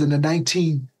Representatives. That was in the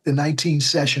 19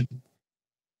 session.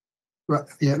 Right.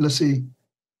 Yeah, let's see.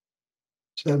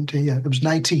 17, yeah, it was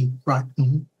 19, right.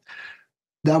 Mm-hmm.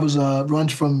 That was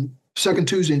runs from second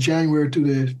Tuesday in January to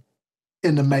the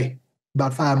end of May,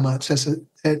 about 5 months.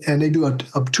 And they do a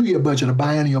 2-year budget, a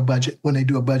biennial budget, when they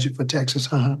do a budget for Texas.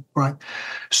 Right.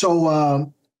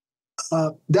 So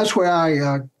that's where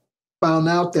I found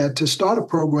out that to start a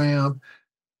program,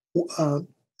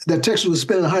 that Texas was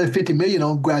spending $150 million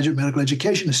on graduate medical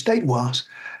education, the state was.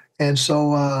 And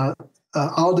so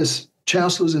all this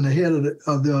chancellors and the head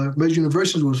of the major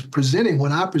universities was presenting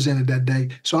when I presented that day.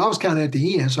 So I was kind of at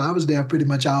the end. So I was there pretty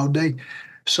much all day.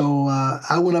 So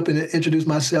I went up and introduced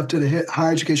myself to the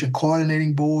Higher Education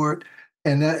Coordinating Board,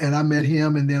 and I met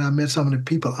him, and then I met some of the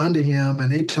people under him,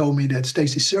 and they told me that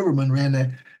Stacy Silverman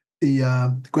ran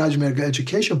the graduate medical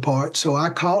education part. So I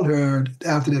called her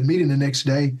after that meeting the next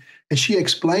day, and she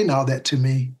explained all that to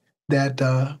me,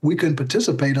 that we couldn't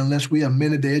participate unless we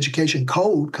amended the education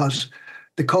code, because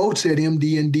the code said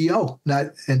MD and DO,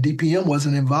 and DPM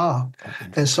wasn't involved.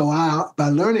 Okay. And so by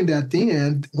learning that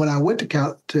then, when I went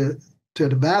to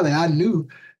the Valley, I knew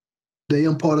the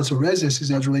importance of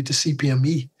residencies as related to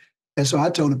CPME. And so I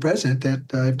told the president that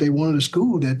if they wanted a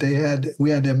school, that we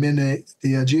had to amend the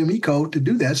GME code to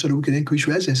do that so that we could increase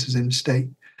residencies in the state.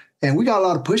 And we got a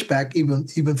lot of pushback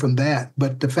even from that.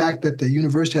 But the fact that the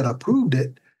university had approved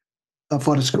it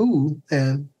for the school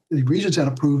and the regents had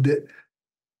approved it,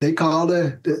 they called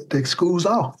the schools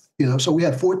off. So we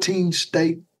had 14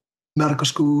 state medical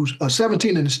schools,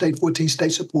 17 in the state, 14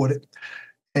 state supported.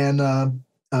 And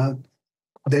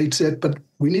they said, but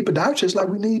we need podiatrists like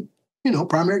we need,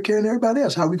 primary care and everybody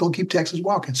else. How are we going to keep Texas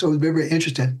walking? So it was very, very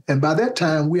interesting. And by that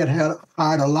time, we had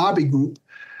hired a lobby group,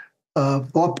 or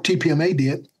TPMA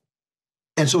did.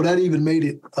 And so that even made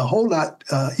it a whole lot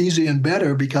easier and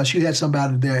better, because you had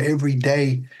somebody there every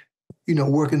day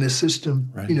work in the system,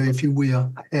 Right. if you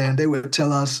will. And they would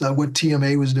tell us what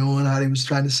TMA was doing, how they was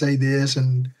trying to say this,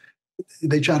 and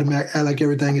they try to act like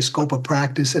everything is scope of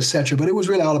practice, et cetera. But it was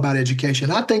really all about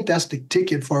education. I think that's the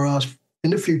ticket for us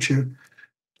in the future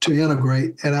to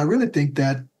integrate. And I really think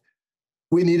that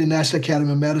we need a National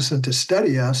Academy of Medicine to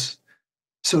study us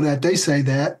so that they say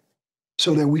that,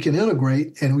 so that we can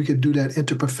integrate and we could do that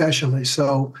interprofessionally.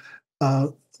 So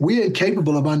we're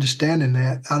incapable of understanding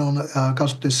that. I don't know,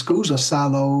 because the schools are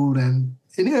siloed and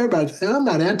everybody, and I'm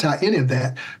not anti any of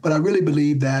that, but I really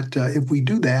believe that if we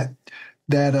do that,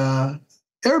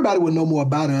 everybody will know more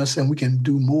about us and we can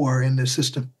do more in the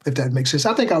system, if that makes sense.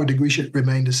 I think our degree should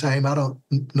remain the same. I don't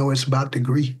know it's about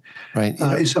degree. Right.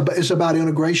 It's about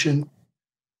integration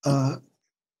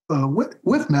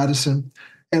with medicine.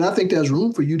 And I think there's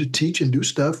room for you to teach and do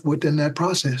stuff within that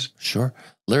process. Sure.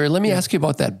 Larry, let me ask you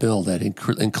about that bill that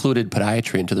included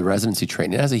podiatry into the residency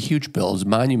training. It has a huge bill. It's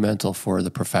monumental for the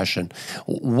profession.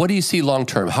 What do you see long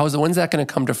term? When's that going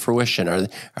to come to fruition? Are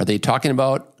they talking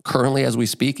about currently as we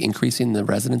speak increasing the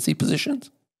residency positions?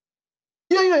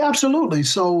 Yeah, absolutely.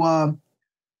 So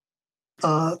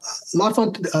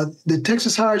the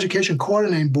Texas Higher Education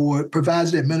Coordinating Board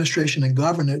provides the administration and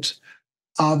governance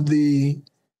of the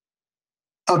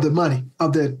money,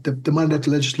 the money that the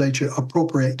legislature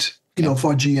appropriates,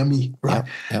 for GME, right?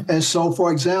 Yep. And so,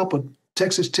 for example,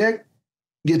 Texas Tech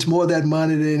gets more of that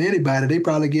money than anybody. They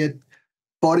probably get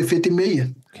 40, 50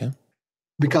 million. Okay.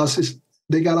 Because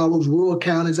they got all those rural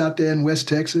counties out there in West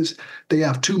Texas. They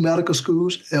have 2 medical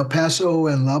schools, El Paso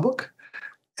and Lubbock.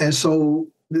 And so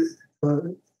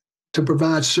to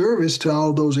provide service to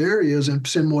all those areas and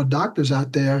send more doctors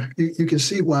out there, you can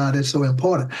see why that's so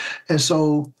important. And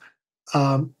so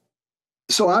I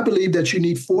believe that you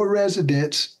need 4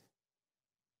 residents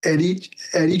at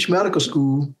each medical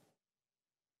school,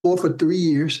 4 for 3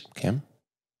 years, okay,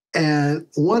 and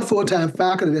 1 full-time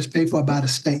faculty that's paid for by the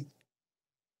state,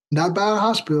 not by a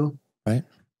hospital. Right.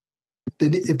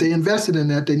 If they invested in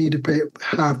that, they need to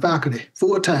hire faculty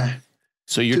full-time.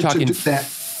 So you're talking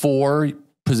 4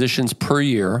 positions per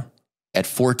year at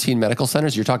 14 medical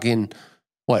centers? You're talking,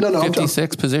 what,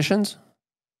 56 positions?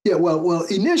 Yeah, well,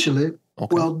 initially,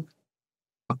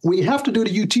 we have to do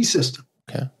the UT system.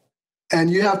 Okay. And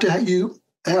you have to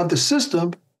have the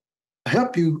system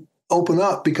help you open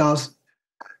up, because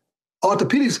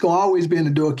orthopedics going to always be in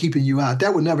the door keeping you out.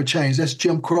 That would never change. That's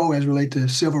Jim Crow as related to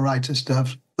civil rights and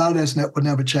stuff. A lot of that would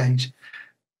never change.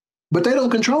 But they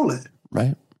don't control it.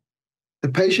 Right. The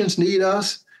patients need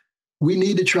us. We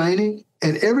need the training.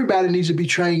 And everybody needs to be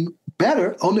trained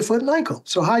better on the foot and ankle.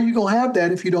 So how are you going to have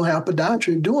that if you don't have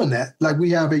podiatry doing that? Like we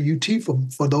have at UT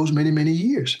for those many, many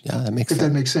years. Yeah, that makes sense. If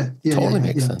that makes sense. Yeah, totally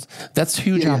makes sense. That's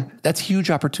huge. Yeah. That's huge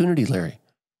opportunity, Larry.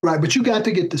 Right, but you got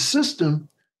to get the system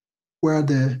where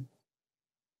the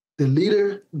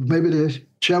leader, maybe the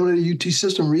chairman of the UT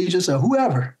system, regents, or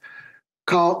whoever,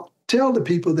 tell the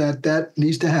people that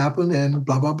needs to happen and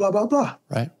blah, blah, blah, blah, blah.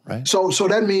 Right. So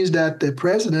that means that the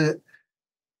president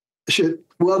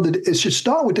it should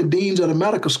start with the deans of the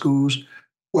medical schools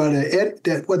where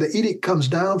the edict comes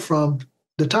down from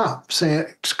the top,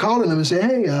 calling them and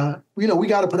saying, hey, we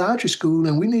got a podiatry school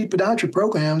and we need podiatry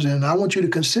programs, and I want you to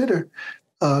consider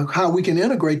how we can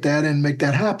integrate that and make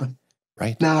that happen.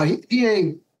 Right. Now, he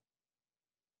ain't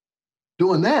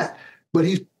doing that, but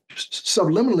he's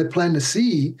subliminally planting the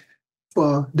seed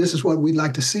for this is what we'd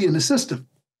like to see in the system.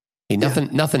 Hey,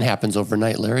 nothing happens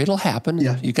overnight, Larry. It'll happen.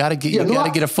 Yeah. You got to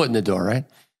get a foot in the door, right?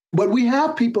 But we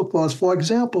have people, for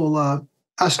example,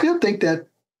 I still think that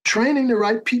training the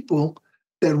right people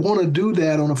that want to do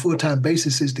that on a full-time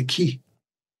basis is the key.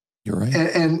 You're right.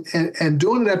 And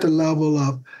doing it at the level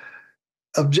of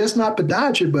just not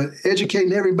podiatry, but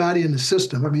educating everybody in the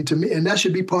system. I mean, to me, and that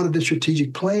should be part of the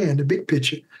strategic plan, the big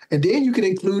picture. And then you can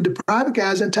include the private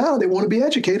guys in town that want to be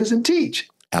educators and teach.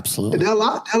 Absolutely. And there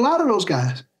are a lot of those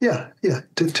guys. Yeah.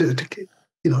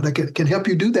 That can help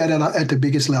you do that at the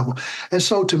biggest level. And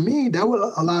so to me, that would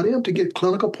allow them to get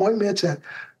clinical appointments at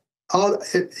all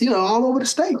over the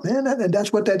state, man. And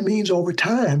that's what that means over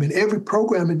time. And every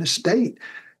program in the state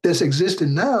that's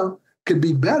existing now could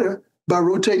be better by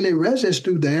rotating their residents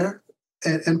through there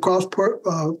and cross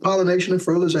pollination and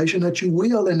fertilization that you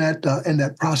will in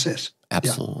that process.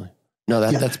 Absolutely. Yeah.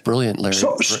 No, that's brilliant, Larry.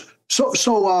 So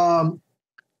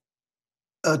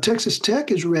Texas Tech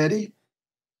is ready.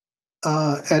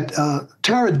 Tara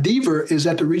Deaver is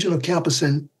at the regional campus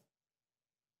in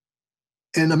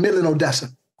Midland, Odessa.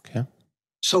 Okay.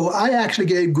 So I actually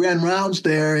gave grand rounds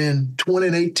there in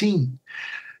 2018.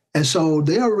 And so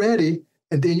they are ready.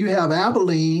 And then you have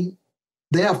Abilene,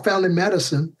 they have family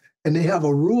medicine, and they have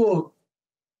a rural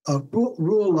a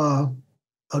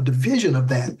division of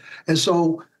that. And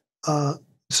so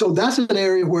that's an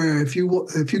area where if you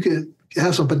could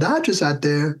have some podiatrists out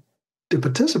there to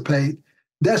participate,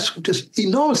 that's just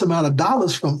enormous amount of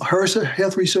dollars from HRSA,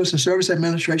 Health Resource and Service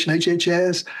Administration,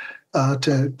 HHS,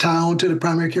 to town, to the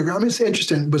primary care. I mean, it's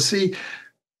interesting. But see,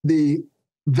 the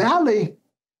Valley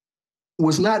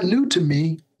was not new to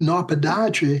me, nor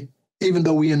podiatry, even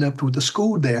though we ended up with the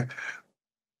school there.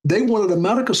 They wanted a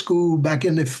medical school back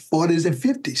in the 40s and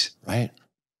 50s. Right.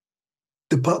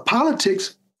 The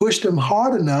politics pushed them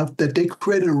hard enough that they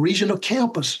created a regional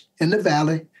campus in the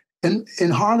Valley,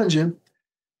 in Harlingen,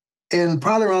 and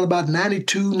probably around about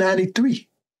 92, 93.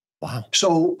 Wow.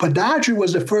 So podiatry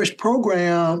was the first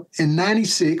program in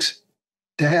 96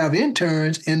 to have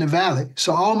interns in the Valley.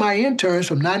 So all my interns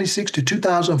from 96 to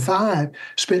 2005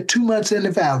 spent 2 months in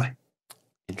the Valley.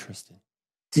 Interesting.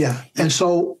 Yeah. And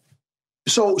so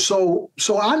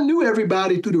I knew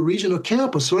everybody through the regional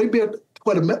campus. So they built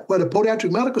where the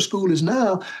podiatric medical school is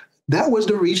now. That was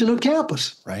the regional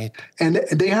campus. Right. And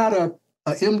they had a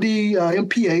MD,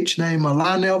 MPH named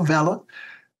Lionel Vella,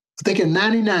 I think in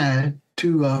 99,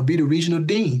 to be the regional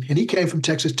dean. And he came from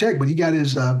Texas Tech, but he got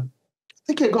his, I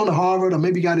think he had gone to Harvard, or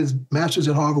maybe got his master's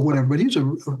at Harvard, whatever, but he was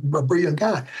a brilliant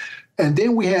guy. And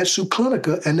then we had Sue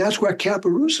Clinica, and that's where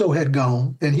Caparuso had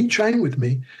gone, and he trained with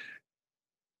me.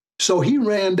 So he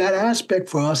ran that aspect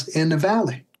for us in the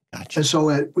Valley. Gotcha. And so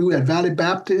we were at Valley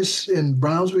Baptist in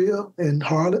Brownsville and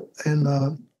Harlingen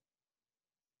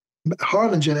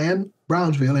and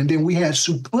Brownsville. And then we had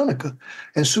Sue Clinica.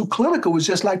 And Sue Clinica was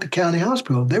just like the county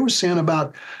hospital. They were seeing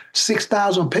about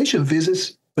 6,000 patient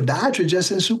visits, podiatry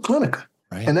just in Sue Clinica.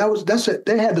 Right. And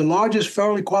they had the largest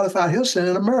federally qualified health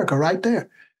center in America right there.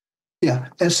 Yeah.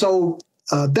 And so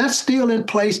that's still in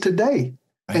place today.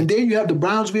 Right. And then you have the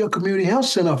Brownsville Community Health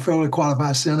Center, a federally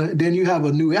qualified center. And then you have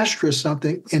a new extra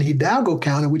something in Hidalgo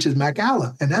County, which is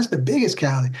McAllen. And that's the biggest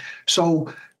county.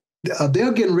 So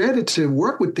they're getting ready to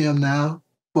work with them now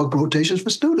for rotations for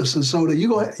students. And so that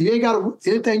you ain't got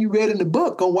anything you read in the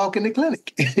book, go walk in the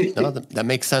clinic. No, that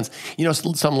makes sense. You know,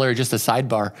 Larry, just a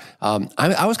sidebar.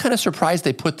 I was kind of surprised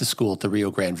they put the school at the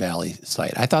Rio Grande Valley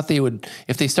site. I thought they would,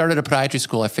 if they started a podiatry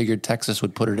school, I figured Texas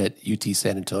would put it at UT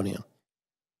San Antonio.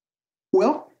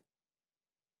 Well,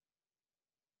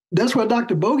 that's where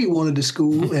Dr. Bogey wanted the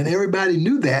school, and everybody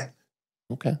knew that.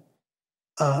 Okay.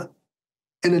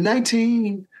 In the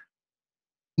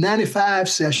 1995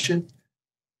 session,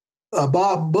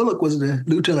 Bob Bullock was the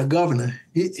lieutenant governor.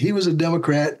 He was a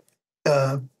Democrat.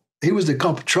 He was the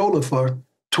comptroller for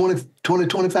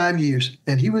 25 years.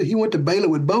 And he went to Baylor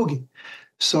with Bogey.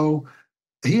 So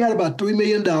he had about $3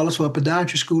 million for a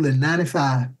podiatry school in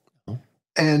 95. Oh.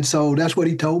 And so that's what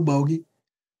he told Bogey.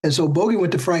 And so Bogey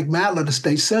went to Frank Matler, the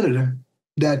state senator,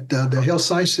 that the Health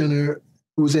Science Center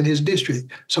was in his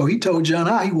district. So he told John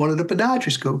I he wanted a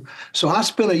podiatry school. So I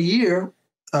spent a year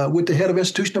with the head of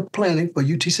institutional planning for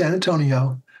UT San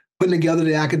Antonio, putting together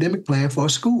the academic plan for a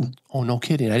school. Oh, no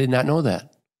kidding. I did not know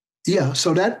that. Yeah,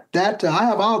 so that I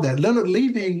have all that. Leonard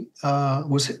Levy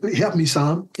helped me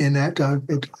some in that,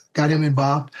 it got him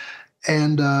involved.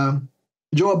 And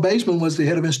Joel Baseman was the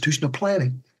head of institutional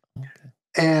planning. Okay.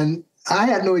 And I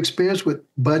had no experience with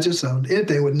budgets or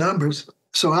anything with numbers.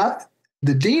 So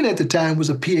the dean at the time was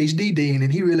a PhD dean,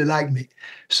 and he really liked me.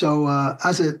 So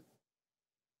I said,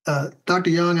 Dr.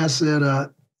 Young, I said,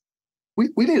 we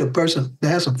need a person that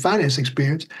has some finance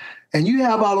experience, and you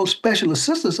have all those special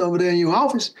assistants over there in your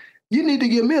office. You need to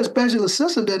give me a special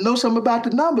assistant that knows something about the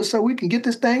numbers so we can get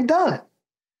this thing done.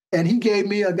 And he gave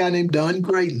me a guy named Don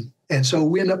Grayton. And so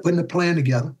we ended up putting a plan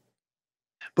together.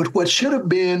 But what should have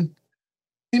been,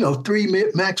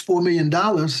 max $4 million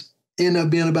ended up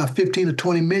being about 15 to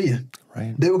 20 million.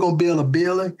 Right. They were going to build a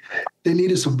building. They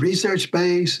needed some research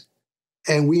space.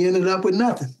 And we ended up with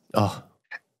nothing. Oh.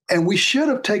 And we should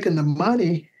have taken the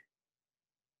money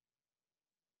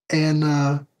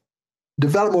and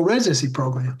developed more residency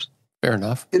programs. Fair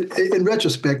enough. In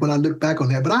retrospect, when I look back on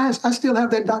that, but I still have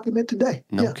that document today.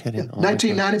 No kidding. Yeah.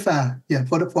 1995. Yeah,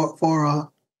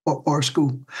 for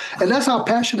school, and that's how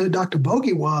passionate Dr.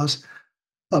 Bogey was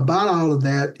about all of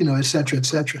that. Et cetera, et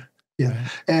cetera. Yeah,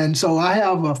 right. And so I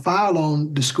have a file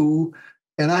on the school.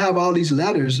 And I have all these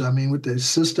letters. I mean, with the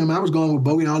system, I was going with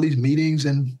Bogey to all these meetings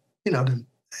and, the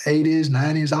 80s,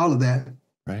 90s, all of that.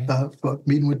 Right. For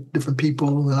meeting with different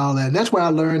people and all that. And that's where I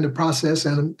learned the process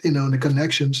and, the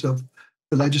connections of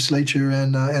the legislature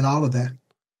and all of that,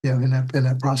 in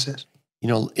that process.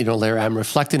 Larry, I'm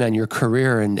reflecting on your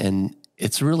career and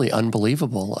it's really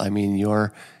unbelievable. I mean,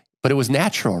 But it was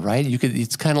natural, right?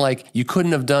 It's kind of like you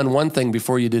couldn't have done one thing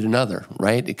before you did another,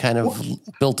 right? It kind of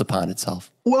built upon itself.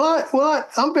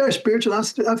 I'm very spiritual. I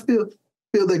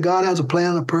feel that God has a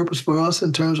plan and a purpose for us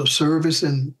in terms of service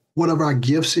and whatever our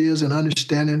gifts is and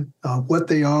understanding what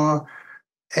they are.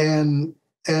 And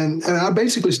I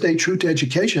basically stayed true to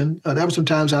education. There were some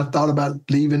times I thought about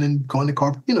leaving and going to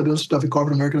corporate, doing stuff in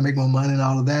corporate America to make more money and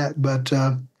all of that. But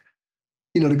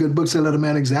the good book said, let a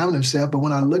man examine himself. But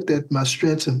when I looked at my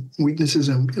strengths and weaknesses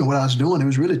and what I was doing, it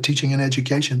was really teaching and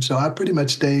education. So I pretty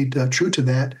much stayed true to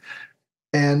that.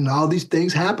 And all these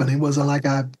things happened. It wasn't like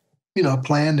I,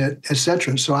 planned it, et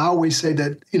cetera. So I always say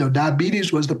that,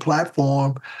 diabetes was the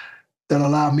platform that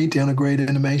allowed me to integrate it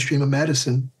in the mainstream of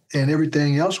medicine. And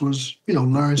everything else was,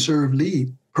 learn, serve,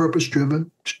 lead, purpose-driven,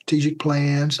 strategic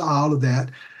plans, all of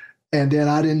that. And then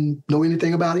I didn't know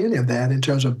anything about any of that in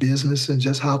terms of business and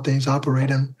just how things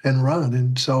operate and run.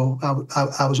 And so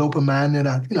I was open-minded.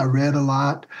 I read a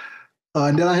lot.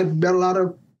 And then I had met a lot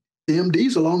of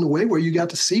MDs along the way where you got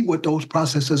to see what those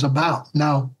processes are about.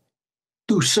 Now,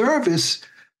 through service,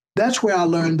 that's where I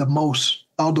learned the most,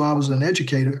 although I was an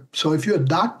educator. So if you're a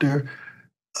doctor,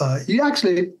 you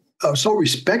actually are so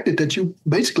respected that you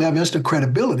basically have instant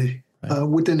credibility.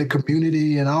 Within the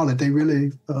community and all that. They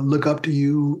really look up to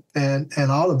you and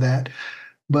all of that.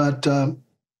 But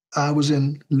I was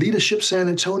in Leadership San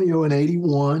Antonio in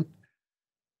 81.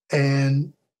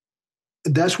 And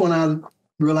that's when I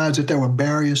realized that there were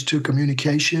barriers to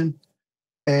communication.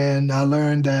 And I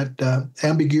learned that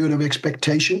ambiguity of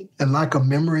expectation and lack of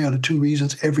memory are the two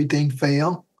reasons everything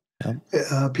fails.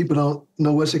 Yeah. People don't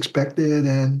know what's expected.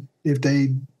 And if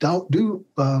they don't do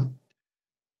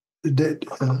they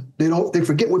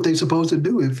forget what they're supposed to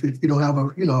do if you don't have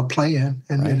a plan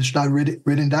and it's not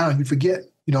written down. You forget.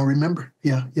 You don't remember.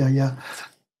 Yeah.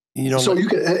 So you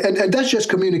can, and that's just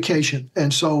communication.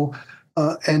 And so,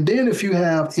 and then if you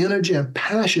have energy and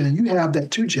passion, and you have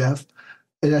that too, Jeff,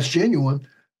 and that's genuine.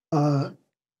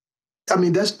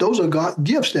 Those are God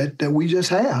gifts that we just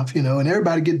have, and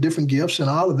everybody get different gifts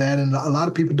and all of that, and a lot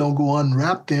of people don't go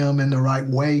unwrap them in the right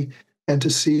way. And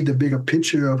to see the bigger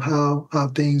picture of how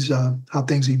things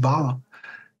evolve,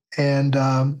 and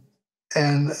I'm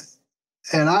a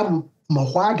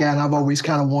why guy, and I've always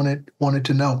kind of wanted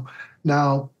to know.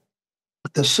 Now,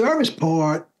 the service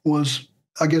part was,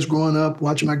 I guess, growing up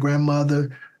watching my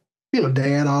grandmother,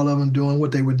 dad, all of them doing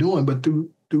what they were doing. But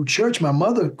through church, my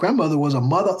grandmother was a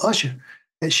mother usher,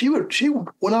 and she went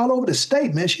all over the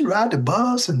state. Man, she'd ride the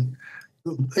bus and.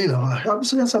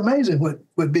 That's amazing what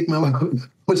Big Mama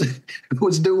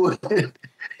was doing.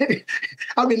 And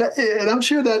I'm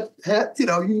sure that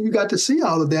you got to see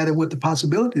all of that and what the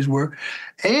possibilities were.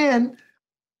 And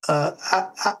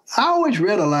I always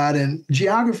read a lot in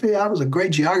geography. I was a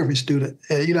great geography student.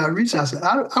 I reached out and said,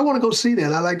 I want to go see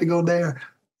that. I like to go there.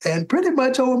 And pretty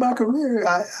much over my career,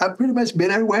 I've pretty much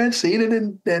been everywhere and seen it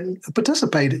and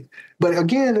participated. But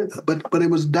again, but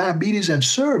it was diabetes and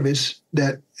service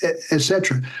that, et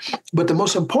cetera. But the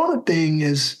most important thing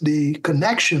is the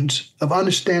connections of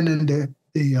understanding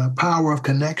the power of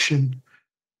connection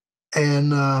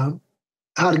and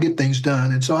how to get things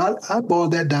done. And so I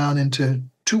boiled that down into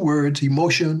two words: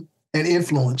 emotion and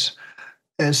influence.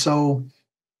 And so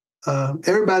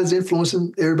everybody's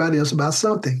influencing everybody else about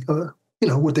something.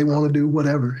 What they want to do,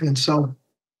 whatever. And so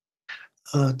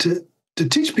to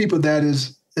teach people that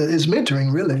is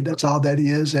mentoring, really. That's all that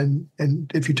is. And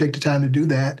if you take the time to do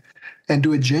that and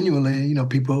do it genuinely,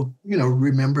 people,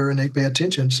 remember and they pay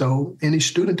attention. So any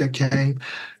student that came,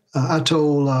 I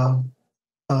told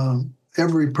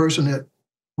every person that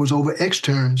was over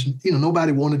externs,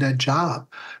 nobody wanted that job.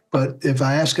 But if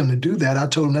I asked them to do that, I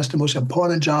told them that's the most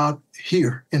important job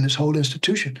here in this whole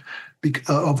institution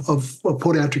of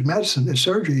podiatric medicine and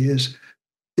surgery is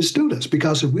students.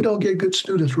 Because if we don't get good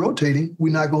students rotating,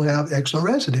 we're not going to have excellent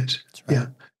residents. Right. Yeah,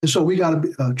 and so we got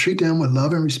to treat them with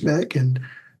love and respect and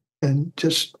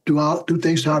just do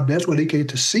things to our best where they get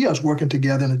to see us working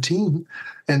together in a team.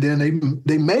 And then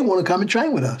they may want to come and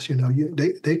train with us.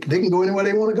 They can go anywhere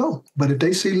they want to go. But if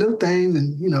they see little things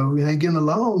and, we ain't getting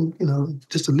along,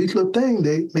 just a little thing,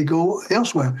 they may go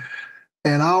elsewhere.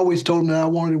 And I always told them that I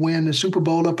wanted to win the Super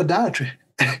Bowl of podiatry.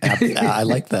 I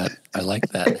like that.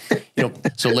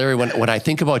 So Larry, when I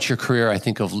think about your career, I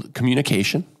think of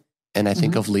communication and I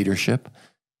think of leadership.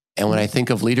 And when I think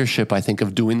of leadership, I think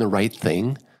of doing the right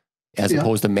thing as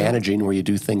opposed to managing where you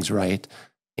do things right.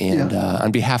 And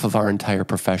on behalf of our entire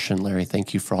profession, Larry,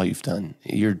 thank you for all you've done.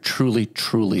 You're truly,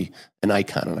 truly an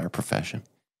icon in our profession.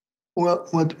 Well,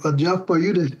 Jeff, for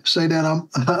you to say that, I'm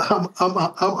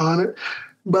honored.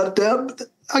 But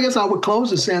I guess I would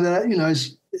close with saying that,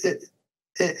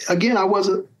 again, I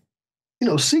wasn't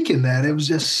seeking that. It was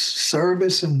just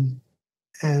service and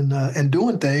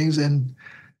doing things. And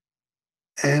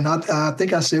I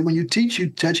think I said, when you teach, you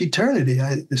touch eternity.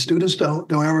 The students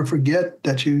don't ever forget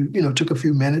that you took a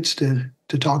few minutes to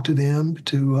talk to them,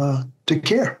 to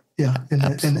care. Yeah, and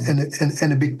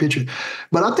the big picture.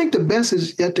 But I think the best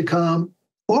is yet to come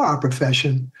for our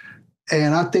profession.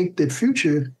 And I think the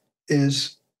future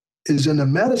is in the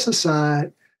medicine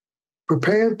side,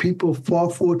 preparing people for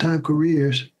full-time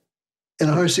careers in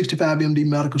 165 MD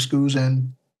medical schools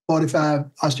and 45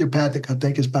 osteopathic, I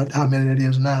think is about how many it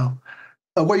is now,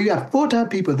 where you got full-time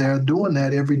people there doing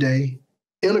that every day,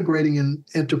 integrating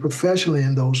into professionally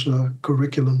in those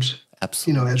curriculums.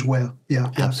 Absolutely. As well. Yeah.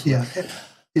 Absolutely.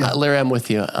 Yeah. Larry, I'm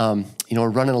with you. We're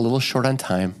running a little short on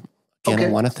time. Again, okay.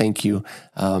 I want to thank you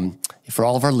for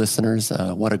all of our listeners.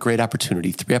 What a great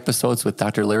opportunity. 3 episodes with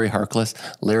Dr. Larry Harkless.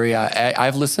 Larry,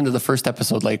 I've listened to the first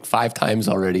episode like 5 times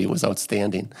already. It was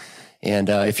outstanding. And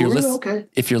if you're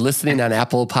listening on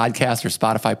Apple Podcasts or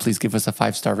Spotify, please give us a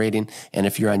 5-star rating. And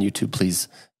if you're on YouTube, please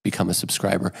become a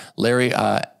subscriber. Larry,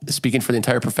 speaking for the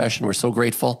entire profession, we're so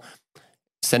grateful.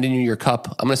 Sending you your cup.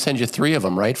 I'm going to send you 3 of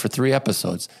them, right? For 3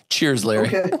 episodes. Cheers,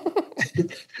 Larry. Okay.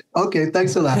 Okay.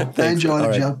 Thanks a lot. I enjoyed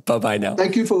it, Jeff. Bye-bye now.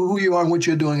 Thank you for who you are and what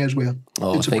you're doing as well.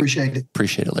 It's appreciated.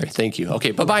 Appreciate it, Larry. Thank you.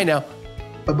 Okay. Bye-bye now.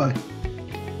 Bye-bye.